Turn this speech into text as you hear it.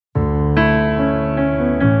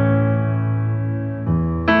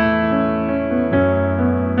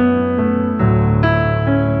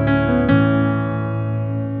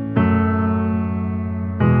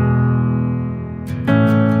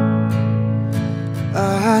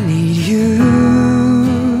I need you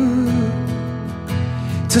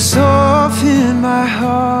to soften my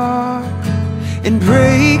heart and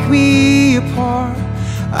break me apart.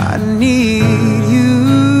 I need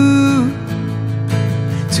you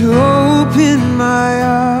to open my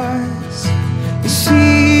eyes and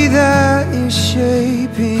see that you're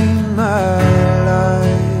shaping my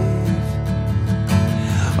life.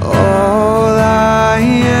 All I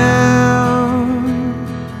am,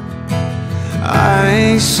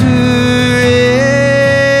 I surrender.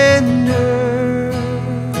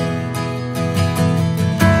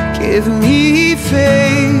 Give me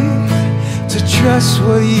faith to trust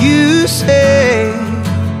what you say,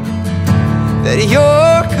 that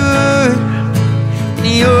you're good and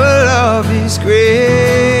your love is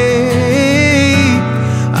great.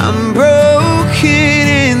 I'm broken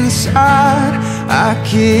inside, I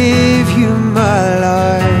give you my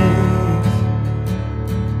life.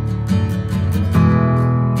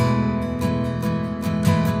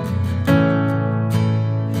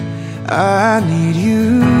 I need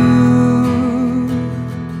you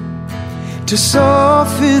to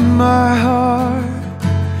soften my heart,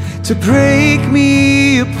 to break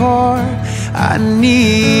me apart. I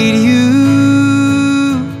need you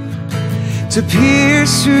to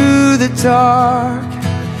pierce through the dark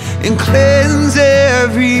and cleanse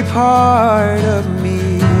every part of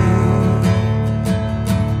me.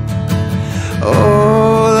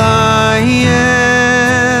 All I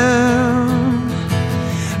am,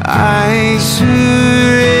 I surrender.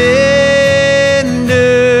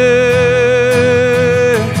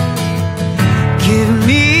 Give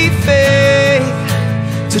me faith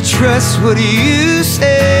to trust what you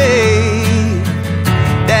say,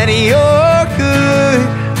 that you're good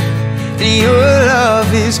and your love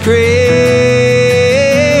is great.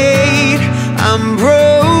 I'm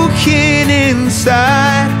broken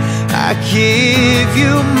inside, I give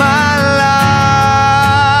you my life.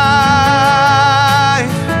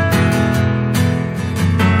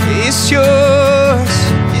 It's yours,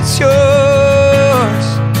 it's yours.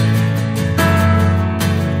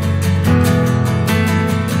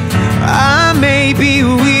 I may be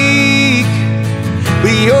weak,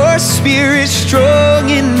 but your spirit's strong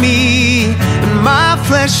in me, and my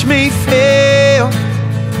flesh may fail,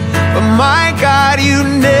 but my God, you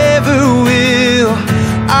never will.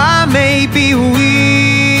 I may be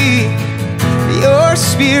weak, but your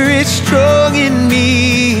spirit's strong in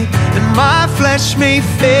me, and my flesh may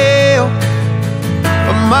fail,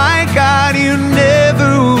 but my God, you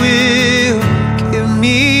never will. Give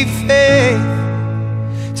me faith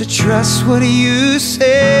to trust what you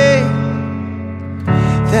say,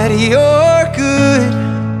 that you're good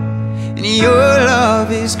and your love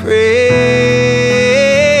is great.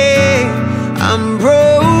 I'm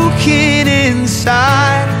broken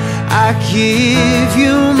inside, I give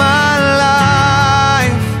you my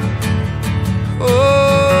life. Oh,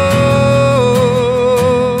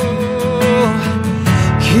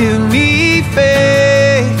 give me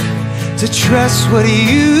faith to trust what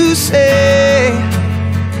you say,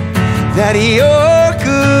 that you're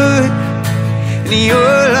good and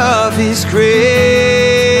your love is great.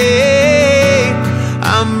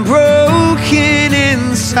 I'm broken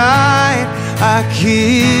inside, I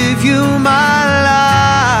give you my life.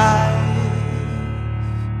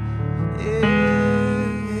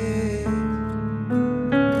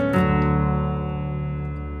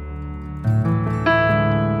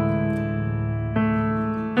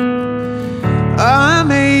 I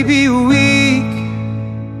may be weak,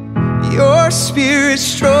 your spirit's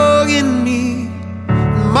strong in me,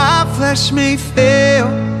 my flesh may fail,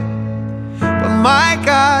 but my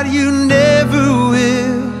God, you never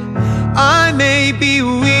will. I may be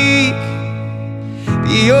weak,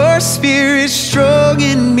 but your spirit's strong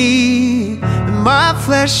in me, and my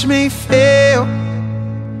flesh may fail,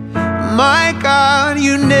 my God,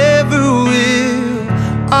 you never will.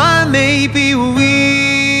 I may be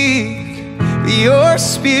weak, but your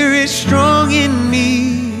spirit's strong in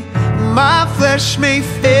me, my flesh may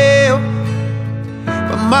fail,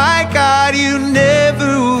 but my God, you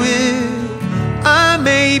never will. I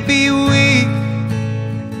may be weak,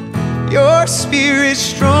 your spirit's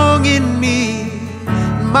strong in me,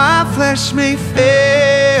 my flesh may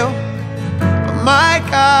fail, but my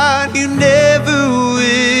God, you never will.